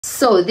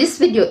So this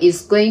video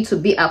is going to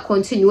be a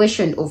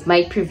continuation of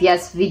my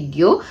previous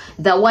video,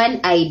 the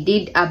one I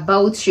did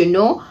about,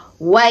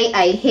 why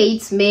I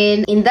hate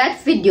men. In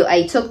that video,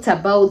 I talked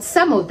about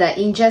some of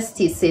the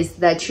injustices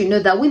that,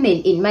 the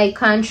women in my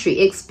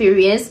country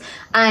experience.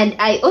 And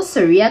I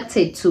also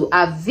reacted to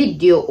a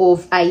video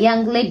of a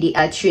young lady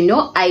that,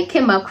 I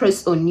came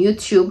across on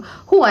YouTube,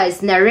 who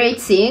was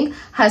narrating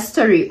her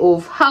story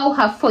of how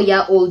her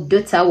 4-year-old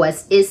daughter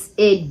was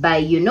SA'd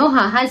by,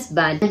 her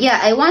husband. And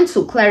yeah, I want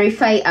to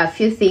clarify a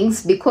few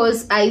things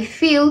because I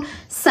feel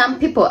some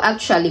people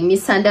actually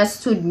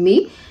misunderstood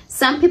me.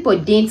 Some people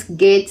didn't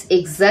get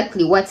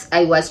exactly what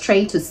I was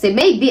trying to say.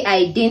 Maybe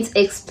I didn't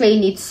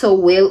explain it so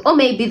well, or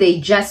maybe they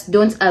just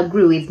don't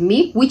agree with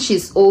me, which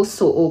is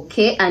also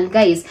okay. And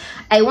guys,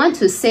 I want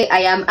to say I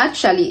am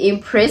actually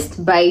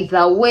impressed by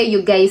the way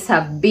you guys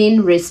have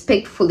been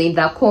respectful in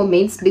the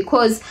comments,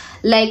 because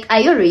like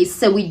I always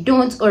say, we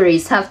don't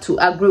always have to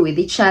agree with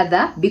each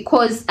other,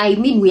 because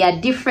we are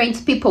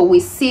different people. We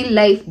see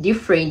life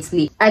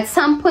differently. At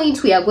some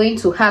point we are going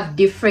to have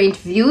different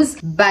views,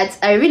 but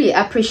I really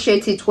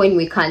appreciate it when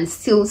we can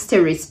still stay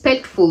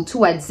respectful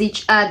towards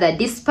each other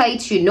despite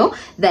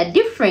the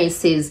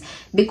differences,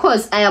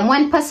 because I am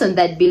one person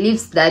that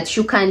believes that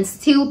you can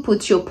still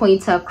put your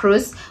point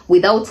across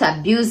without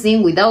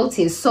abusing, without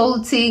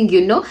insulting.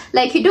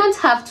 Like, you don't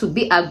have to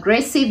be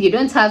aggressive, you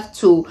don't have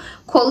to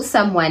call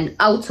someone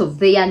out of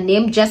their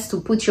name just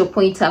to put your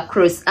point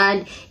across.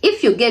 And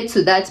if you get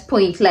to that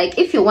point, like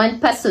if you're one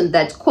person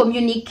that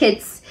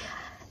communicates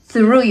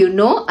through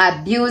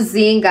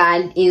abusing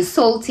and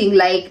insulting,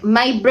 like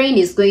my brain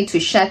is going to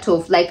shut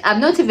off. Like,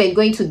 I'm not even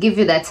going to give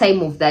you the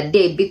time of the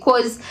day,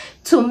 because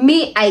to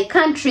me, I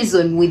can't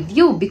reason with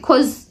you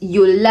because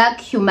you lack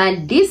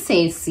human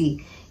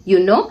decency,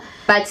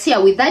 But yeah,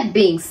 with that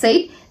being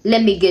said,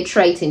 let me get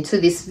right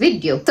into this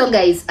video. So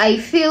guys, I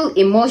feel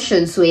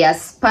emotions were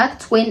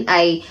sparked when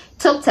I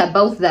talked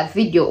about the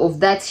video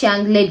of that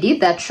young lady,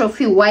 the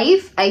trophy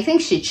wife. I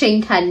think she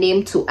changed her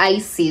name to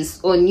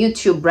Isis on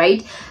YouTube,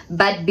 right?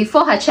 But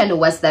before, her channel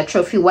was the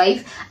trophy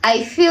wife.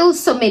 I feel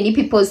so many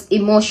people's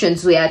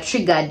emotions were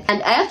triggered,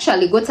 and I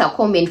actually got a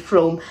comment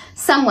from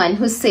someone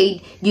who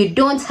said, you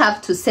don't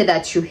have to say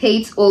that you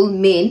hate all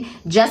men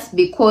just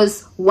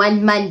because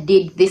one man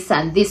did this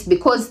and this,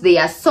 because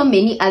there are so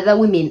many other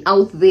women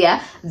out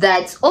there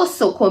that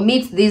also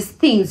commit these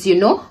things,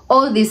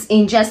 all these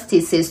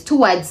injustices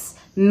towards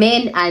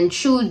men and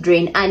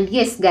children. And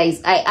yes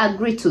guys, I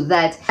agree to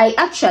that. I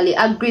actually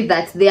agree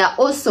that there are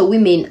also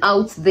women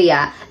out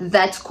there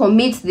that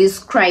commit these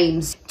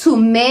crimes to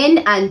men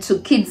and to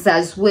kids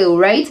as well,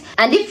 right?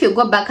 And if you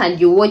go back and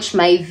you watch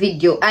my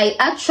video, I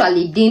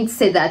actually didn't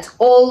say that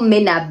all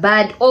men are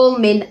bad, all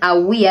men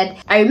are weird.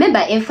 I remember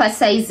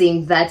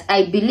emphasizing that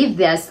I believe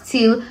there are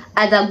still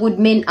other good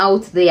men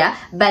out there,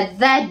 but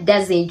that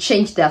doesn't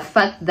change the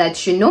fact that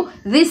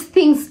these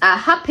things are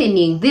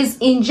happening, these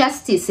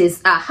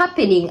injustices are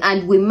happening,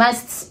 and we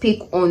must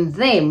speak on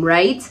them,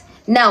 right?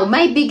 Now,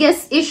 my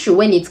biggest issue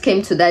when it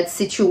came to that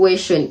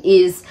situation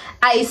is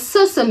I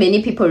saw so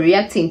many people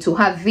reacting to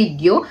her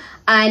video,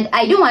 and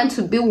I don't want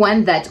to be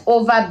one that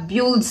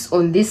overbuilds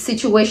on this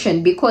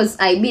situation, because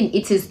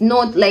it is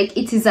not like,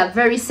 it is a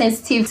very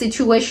sensitive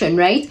situation,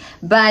 right?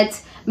 But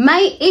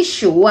my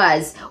issue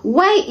was,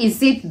 why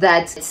is it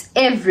that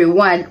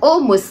everyone,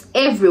 almost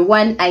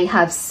everyone I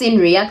have seen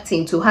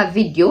reacting to her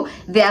video,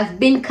 they have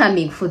been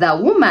coming for the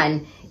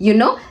woman?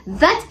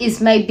 That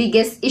is my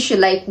biggest issue.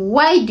 Like,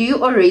 why do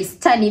you always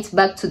turn it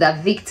back to the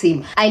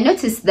victim? I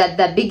noticed that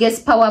the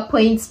biggest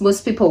PowerPoints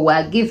most people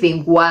were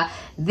giving were,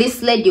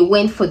 this lady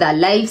went for the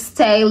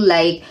lifestyle.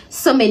 Like,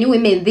 so many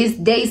women these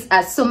days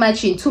are so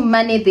much into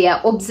money, they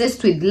are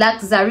obsessed with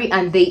luxury,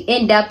 and they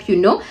end up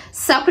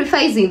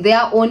sacrificing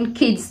their own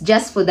kids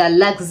just for the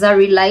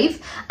luxury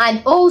life.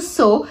 And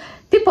also,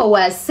 people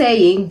were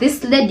saying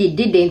this lady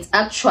didn't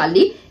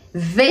actually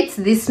vet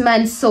this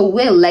man so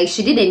well. Like,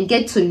 she didn't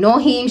get to know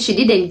him, she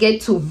didn't get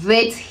to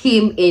vet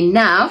him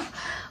enough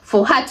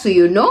for her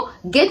to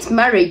get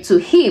married to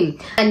him.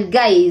 And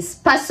guys,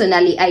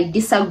 personally, I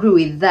disagree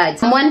with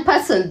that. I'm one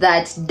person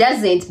that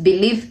doesn't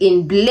believe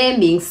in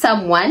blaming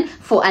someone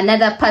for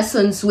another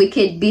person's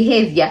wicked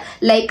behavior.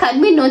 Like,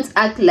 can we not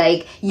act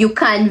like you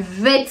can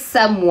vet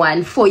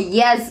someone for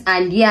years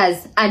and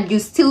years and you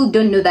still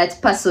don't know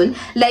that person?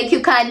 Like,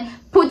 you can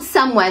put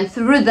someone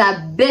through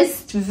the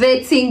best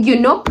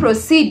vetting,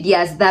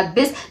 procedures, the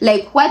best,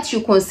 like what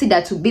you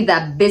consider to be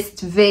the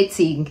best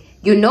vetting.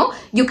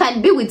 You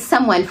can be with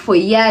someone for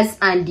years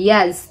and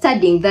years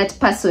studying that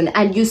person,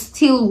 and you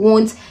still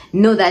won't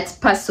know that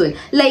person.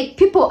 Like,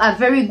 people are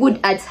very good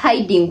at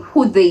hiding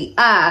who they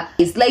are.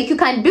 It's like, you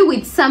can be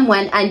with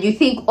someone and you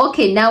think,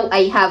 okay, now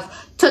I have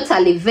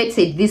totally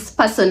vetted this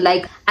person.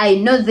 Like, I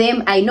know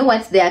them, I know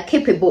what they are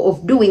capable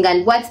of doing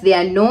and what they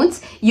are not,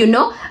 you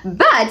know.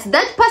 But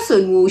that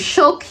person will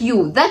shock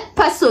you, that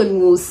person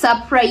will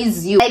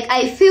surprise you. Like,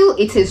 I feel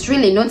it is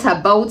really not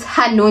about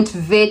her not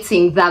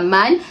vetting the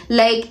man.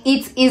 Like,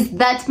 it is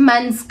that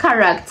man's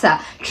character.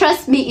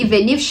 Trust me,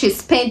 even if she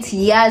spent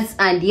years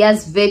and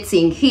years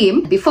vetting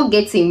him before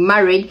getting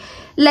married,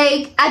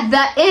 like, at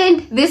the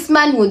end, this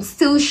man would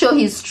still show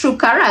his true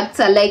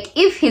character. Like,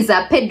 if he's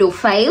a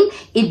pedophile,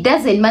 it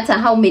doesn't matter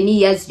how many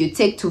years you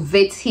take to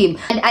vet him.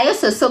 And I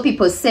also saw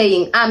people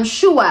saying, I'm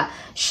sure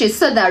she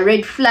saw the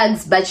red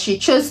flags, but she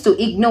chose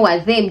to ignore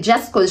them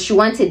just because she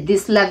wanted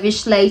this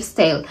lavish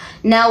lifestyle.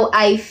 Now,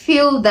 I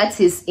feel that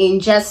is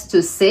unjust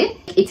to say.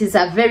 It is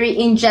a very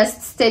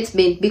unjust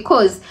statement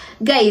because,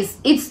 guys,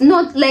 it's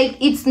not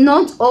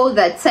all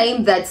the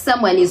time that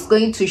someone is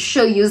going to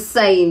show you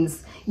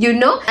signs. You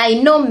know, I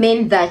know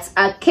men that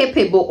are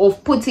capable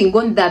of putting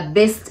on the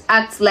best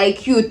act.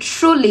 Like, you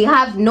truly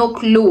have no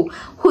clue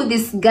who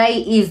this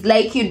guy is.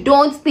 Like, you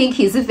don't think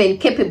he's even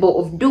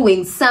capable of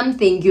doing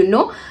something, you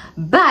know,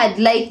 bad.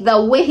 Like,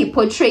 the way he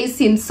portrays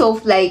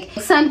himself, like,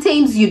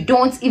 sometimes you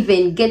don't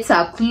even get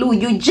a clue.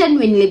 You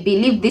genuinely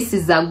believe this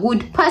is a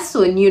good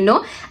person, you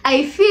know.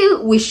 I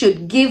feel we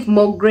should give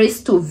more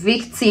grace to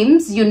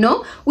victims, you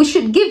know. We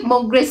should give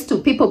more grace to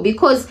people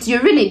because you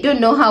really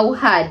don't know how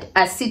hard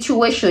a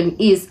situation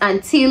is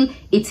until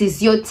it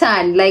is your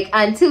turn, like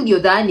until you're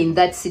the one in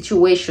that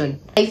situation.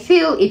 I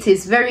feel it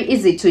is very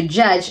easy to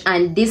judge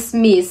and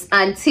dismiss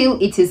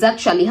until it is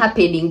actually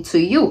happening to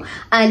you,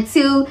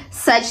 until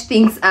such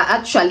things are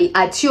actually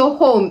at your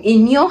home,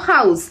 in your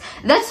house.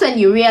 That's when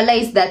you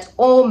realize that,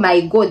 oh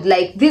my God,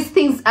 like, these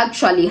things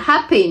actually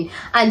happen.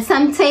 And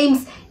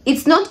sometimes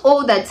it's not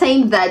all the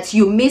time that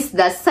you miss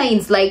the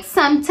signs. Like,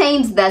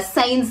 sometimes the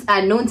signs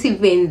are not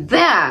even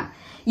there,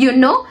 you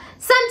know.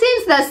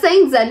 Sometimes the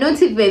signs are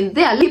not even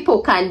there.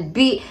 People can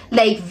be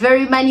like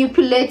very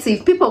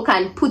manipulative. People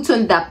can put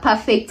on the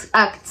perfect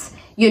act,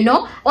 you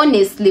know.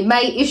 Honestly,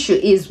 my issue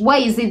is, why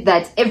is it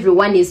that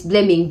everyone is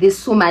blaming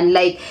this woman?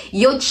 Like,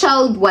 your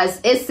child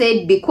was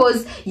essayed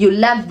because you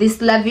love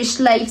this lavish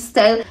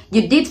lifestyle.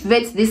 You did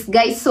vet this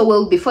guy so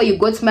well before you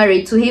got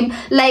married to him.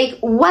 Like,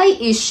 why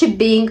is she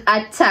being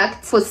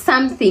attacked for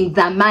something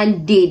the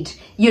man did?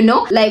 You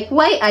know, like,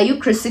 why are you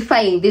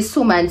crucifying this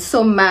woman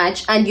so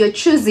much and you're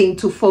choosing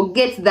to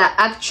forget the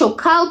actual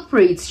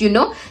culprits, you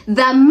know,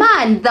 the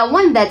man, the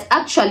one that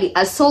actually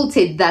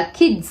assaulted the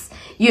kids,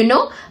 you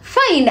know?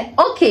 Fine,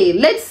 okay,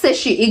 let's say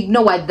she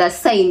ignored the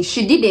signs.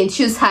 She didn't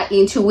use her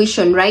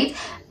intuition, right?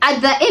 At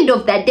the end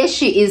of the day,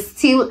 she is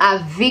still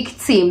a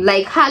victim.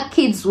 Like, her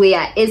kids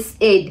were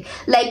SA'd.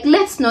 Like,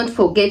 let's not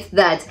forget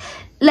that.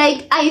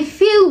 Like, I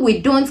feel we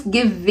don't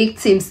give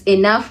victims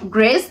enough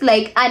grace.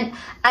 Like, and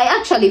I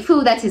actually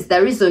feel that is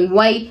the reason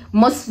why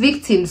most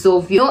victims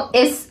of, you know,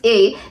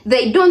 SA,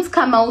 they don't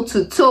come out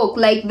to talk.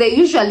 Like, they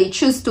usually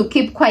choose to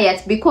keep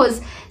quiet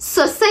because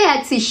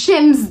society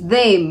shames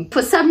them.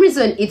 For some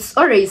reason, it's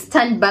always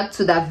turned back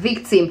to the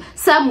victim.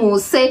 Some will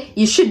say,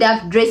 you should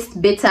have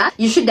dressed better,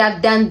 you should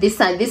have done this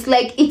and this.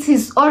 Like, it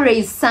is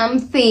always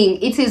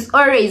something. It is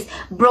always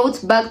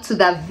brought back to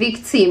the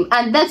victim.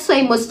 And that's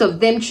why most of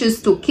them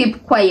choose to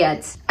keep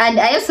quiet. And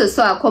I also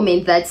saw a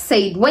comment that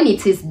said, when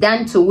it is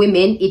done to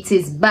women, it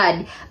is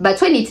bad, but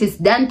when it is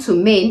done to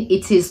men,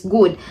 it is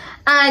good.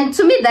 And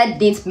to me, that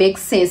didn't make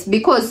sense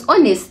because,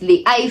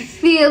 honestly, I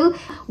feel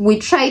we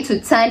try to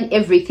turn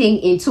everything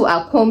into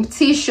a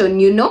competition,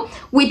 you know.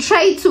 We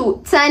try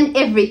to turn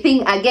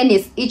everything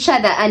against each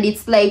other, and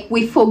it's like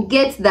we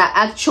forget the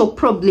actual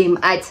problem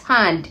at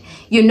hand,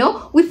 you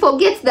know. We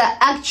forget the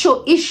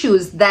actual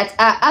issues that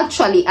are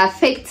actually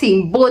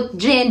affecting both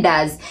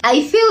genders.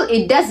 I feel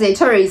it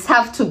doesn't always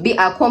have to be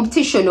a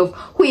competition of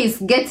who is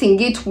getting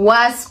it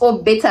worse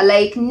or better.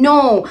 Like,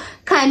 no,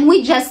 can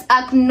we just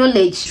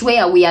acknowledge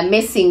where we are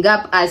messing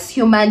up as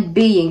human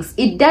beings?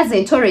 It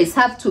doesn't always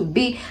have to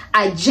be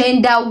a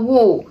gender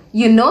war,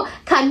 you know.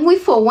 Can we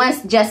for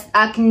once just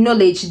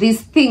acknowledge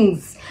these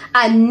things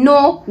and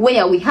know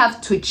where we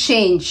have to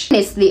change?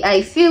 Honestly,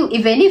 I feel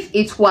even if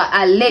it were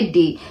a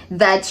lady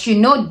that, you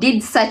know,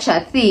 did such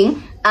a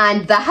thing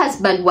and the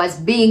husband was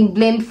being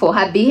blamed for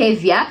her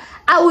behavior,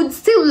 I would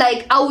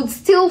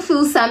still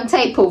feel some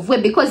type of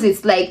way, because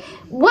it's like,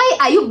 why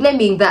are you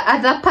blaming the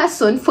other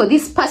person for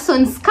this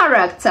person's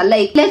character?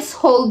 Like, let's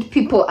hold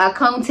people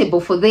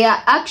accountable for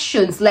their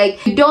actions.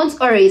 Like, you don't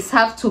always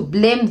have to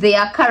blame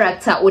their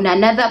character on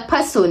another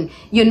person,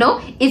 you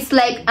know. It's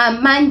like a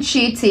man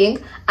cheating,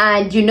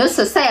 and, you know,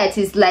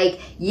 society is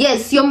like,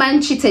 yes, your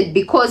man cheated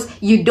because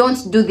you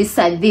don't do this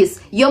and this.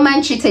 Your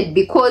man cheated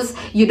because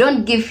you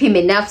don't give him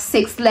enough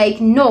sex. Like,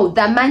 no,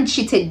 the man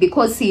cheated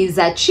because he is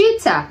a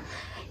cheater.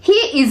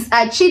 he is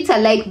a cheater.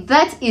 Like,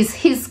 that is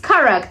his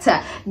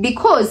character.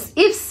 Because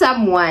if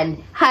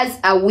someone has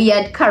a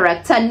weird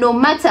character, no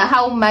matter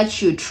how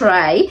much you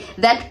try,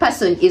 that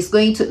person is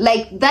going to,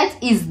 like, that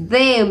is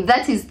them,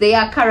 that is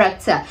their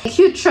character. Like,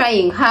 you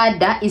trying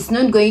harder is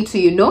not going to,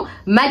 you know,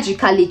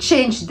 magically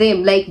change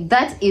them. Like,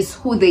 that is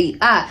who they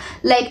are.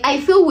 Like, I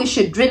feel we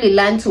should really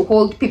learn to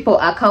hold people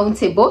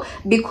accountable,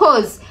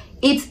 because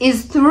it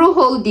is through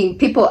holding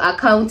people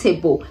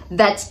accountable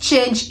that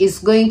change is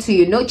going to,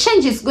 you know,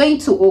 change is going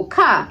to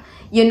occur,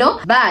 you know.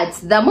 But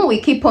the more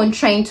we keep on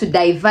trying to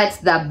divert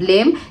the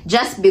blame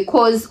just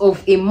because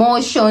of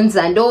emotions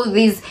and all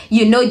these,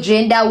 you know,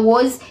 gender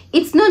wars,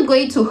 it's not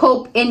going to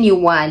help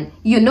anyone,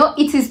 you know.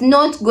 It is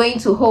not going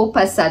to help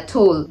us at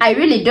all. I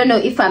really don't know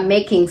if I'm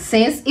making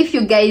sense, if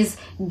you guys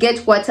get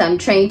what I'm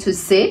trying to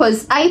say,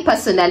 because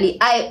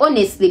I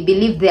honestly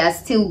believe there are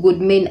still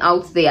good men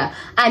out there.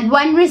 And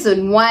one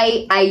reason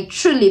why I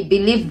truly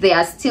believe there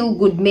are still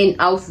good men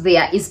out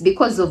there is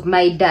because of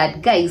my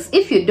dad. Guys,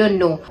 if you don't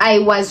know, I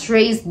was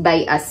raised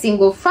by a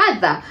single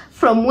father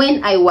from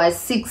when I was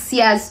 6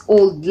 years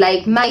old.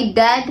 Like, my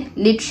dad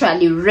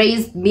literally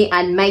raised me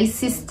and my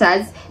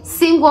sisters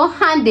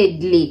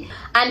single-handedly.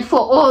 And for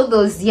all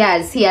those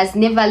years, he has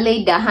never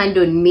laid a hand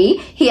on me.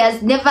 He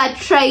has never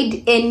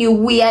tried any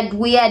weird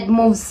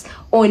moves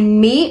on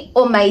me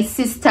or my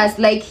sisters.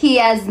 Like, he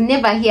has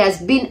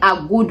been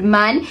a good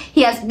man.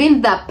 He has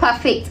been the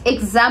perfect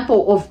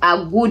example of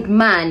a good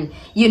man,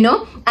 you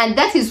know. And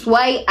that is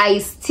why I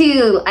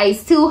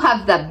still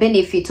have the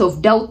benefit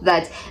of doubt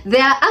that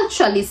there are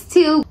actually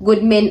still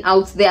good men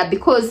out there,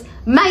 because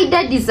my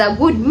dad is a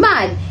good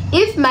man.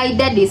 If my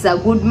dad is a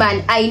good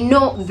man, I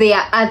know there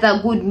are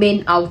other good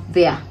men out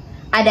there,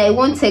 and I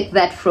won't take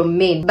that from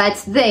men.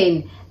 But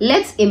then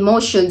let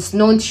emotions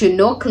not, you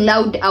know,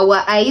 cloud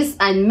our eyes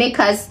and make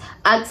us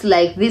act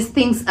like these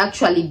things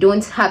actually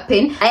don't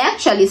happen. I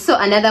actually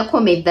saw another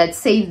comment that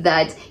said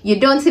that you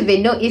don't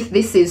even know if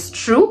this is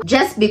true.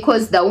 Just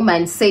because the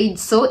woman said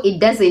so, it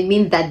doesn't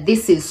mean that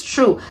this is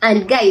true.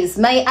 And guys,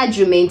 my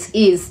argument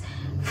is,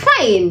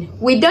 fine,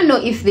 we don't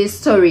know if this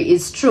story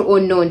is true or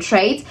not,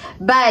 right?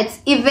 But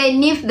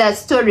even if the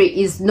story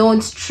is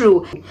not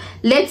true,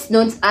 let's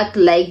not act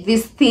like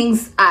these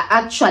things are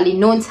actually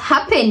not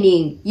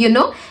happening, you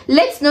know.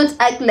 Let's not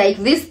act like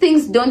these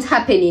things don't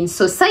happen in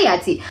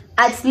society.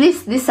 At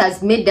least this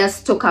has made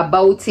us talk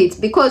about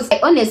it, because I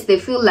honestly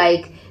feel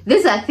like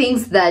these are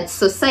things that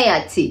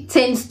society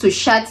tends to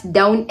shut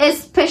down,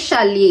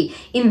 especially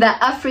in the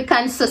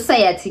African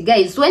society.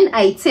 Guys, when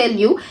I tell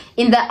you,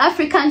 in the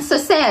African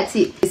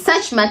society,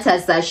 such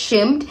matters are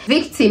shamed.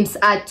 Victims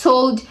are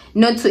told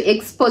not to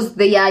expose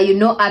their, you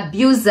know,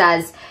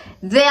 abusers.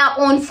 Their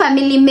own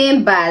family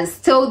members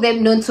tell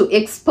them not to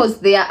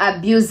expose their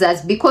abusers,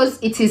 because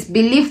it is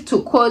believed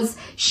to cause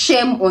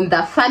shame on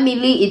the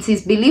family. It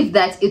is believed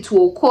that it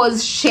will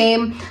cause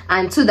shame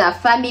and to the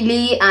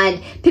family,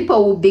 and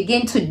people will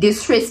begin to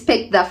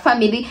disrespect the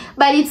family.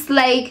 But it's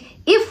like,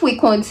 if we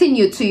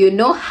continue to, you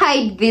know,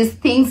 hide these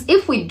things,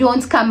 if we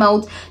don't come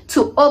out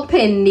to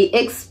openly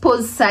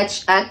expose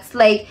such acts,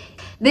 like,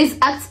 these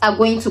acts are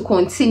going to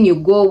continue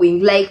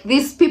going. Like,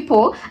 these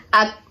people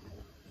are,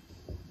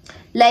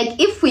 like,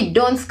 if we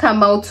don't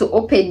come out to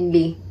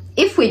openly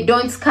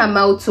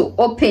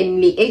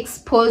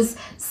expose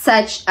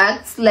such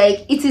acts,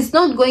 like, it is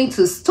not going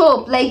to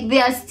stop. Like, they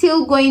are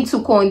still going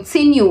to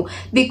continue,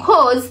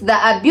 because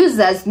the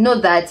abusers know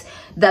that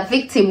the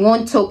victim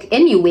won't talk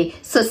anyway.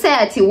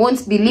 Society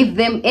won't believe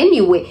them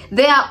anyway.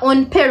 Their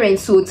own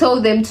parents will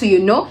tell them to, you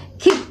know,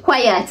 keep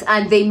quiet,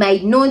 and they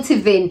might not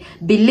even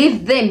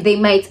believe them. They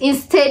might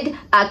instead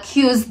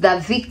accuse the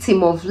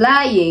victim of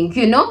lying,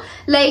 you know.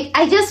 Like,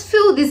 I just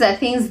feel these are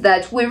things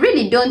that we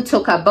really don't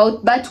talk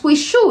about, but we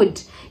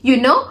should, you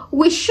know,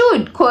 we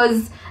should,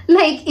 because,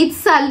 like,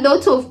 it's a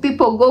lot of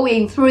people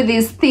going through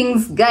these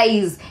things,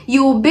 guys.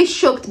 You will be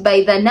shocked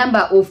by the number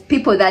of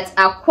people that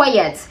are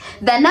quiet,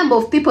 the number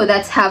of people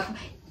that have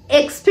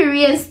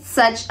experienced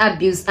such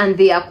abuse and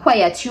they are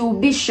quiet. You will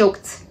be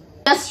shocked.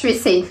 Just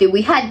recently,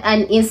 we had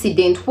an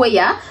incident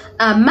where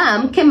a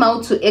mom came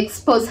out to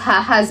expose her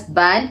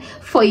husband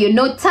for, you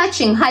know,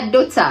 touching her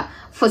daughter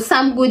for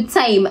some good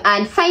time.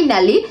 And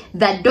finally,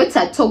 the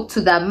daughter talked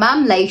to the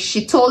mom. Like,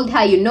 she told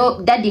her, you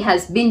know, daddy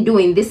has been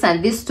doing this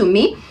and this to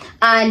me.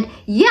 And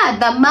yeah,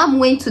 the mom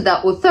went to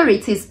the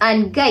authorities.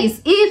 And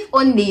guys, if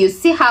only you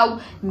see how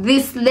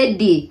this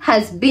lady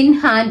has been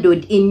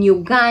handled in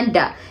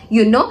Uganda,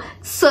 you know,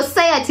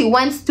 society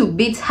wants to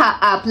beat her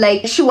up.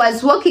 Like, she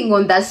was walking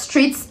on the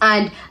streets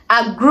and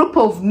a group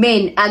of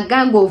men, a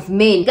gang of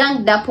men,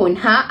 ganged up on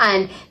her,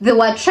 and they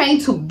were trying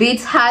to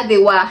beat her. They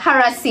were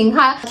harassing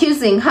her,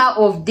 accusing her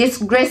of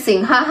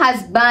disgracing her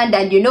husband.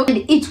 And you know,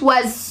 and it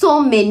was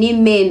so many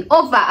men,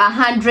 over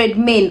 100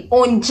 men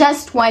on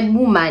just one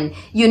woman,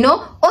 you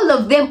know, all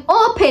of them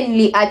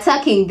openly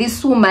attacking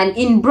this woman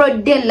in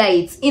broad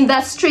daylight in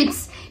the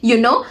streets, you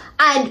know.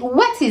 And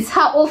what is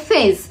her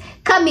offense?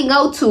 Coming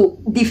out to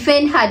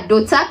defend her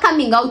daughter,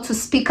 coming out to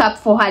speak up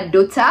for her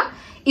daughter.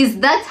 Is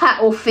that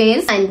her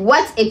offense? And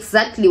what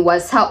exactly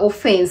was her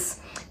offense?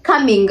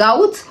 coming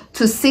out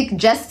to seek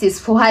justice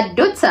for her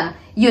daughter.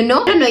 You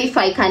know, I don't know if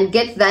I can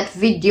get that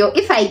video.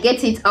 If I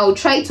get it, I'll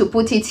try to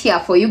put it here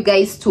for you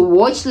guys to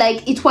watch.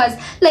 Like it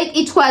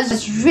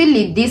was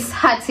really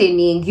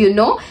disheartening, you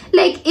know.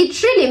 Like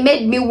it really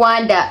made me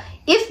wonder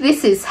if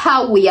this is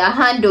how we are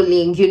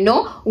handling, you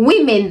know,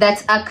 women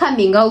that are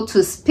coming out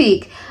to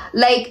speak.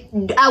 Like,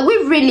 are we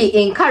really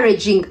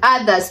encouraging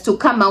others to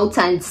come out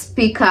and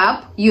speak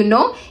up, you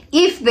know,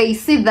 if they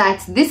see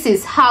that this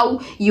is how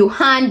you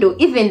handle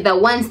even the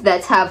ones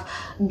that have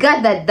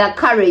gathered the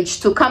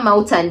courage to come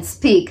out and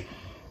speak?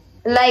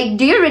 Like,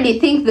 do you really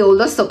think they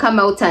will also come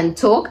out and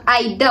talk?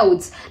 I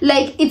doubt.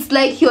 Like, it's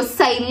like you're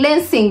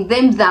silencing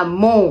them the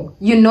more,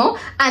 you know,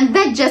 and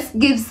that just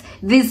gives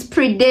these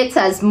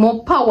predators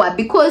more power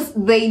because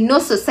they know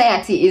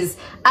society is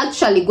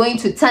actually going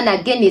to turn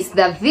against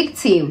the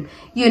victim,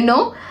 you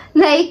know.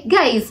 Like,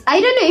 guys,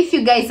 I don't know if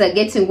you guys are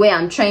getting where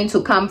I'm trying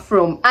to come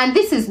from. And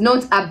this is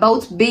not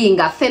about being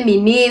a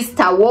feminist,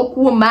 a woke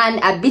woman,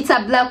 a bitter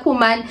black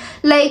woman.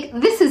 Like,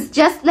 this is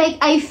just like,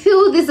 I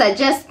feel these are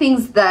just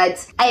things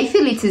that I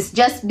feel it is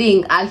just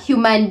being a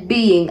human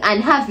being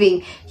and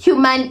having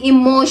human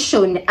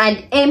emotion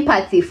and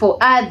empathy for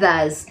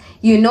others,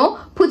 you know,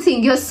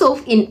 putting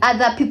yourself in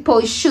other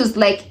people's shoes.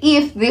 Like,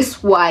 if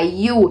this were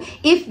you,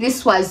 if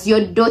this was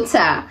your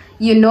daughter,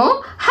 you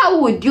know, how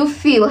would you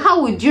feel?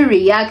 How would you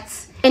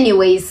react?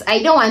 Anyways,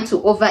 I don't want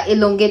to over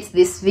elongate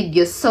this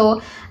video,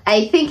 so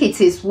I think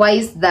it is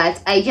wise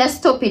that I just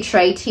stop it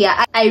right here.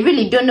 I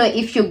really don't know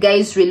if you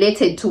guys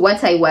related to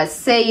what I was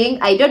saying.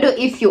 I don't know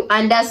if you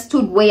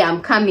understood where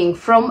I'm coming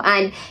from.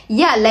 And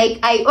yeah, like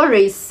I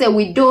always say,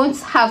 we don't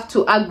have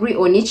to agree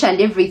on each and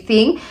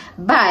everything,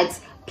 but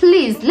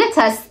please let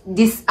us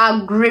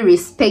disagree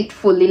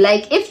respectfully.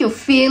 Like, if you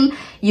feel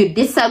you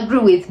disagree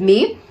with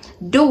me,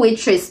 do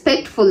it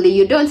respectfully.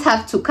 You don't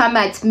have to come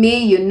at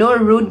me, you know,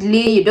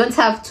 rudely. You don't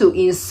have to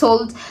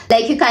insult.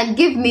 Like, you can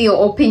give me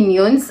your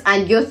opinions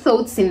and your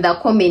thoughts in the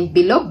comment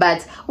below,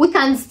 but we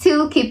can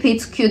still keep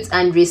it cute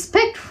and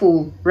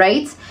respectful,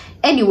 right?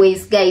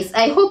 Anyways, guys,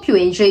 I hope you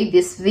enjoyed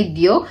this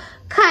video.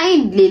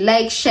 Kindly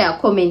like, share,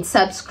 comment,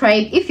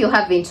 subscribe if you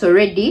haven't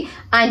already,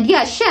 and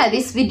yeah, share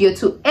this video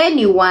to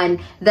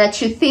anyone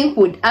that you think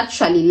would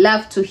actually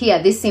love to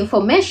hear this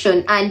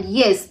information. And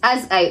yes,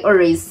 as I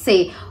always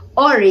say,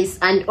 always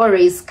and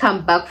always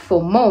come back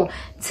for more.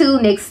 Till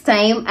next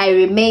time, I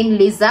remain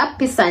Liza.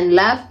 Peace and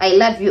love. I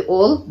love you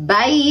all.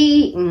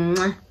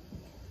 Bye.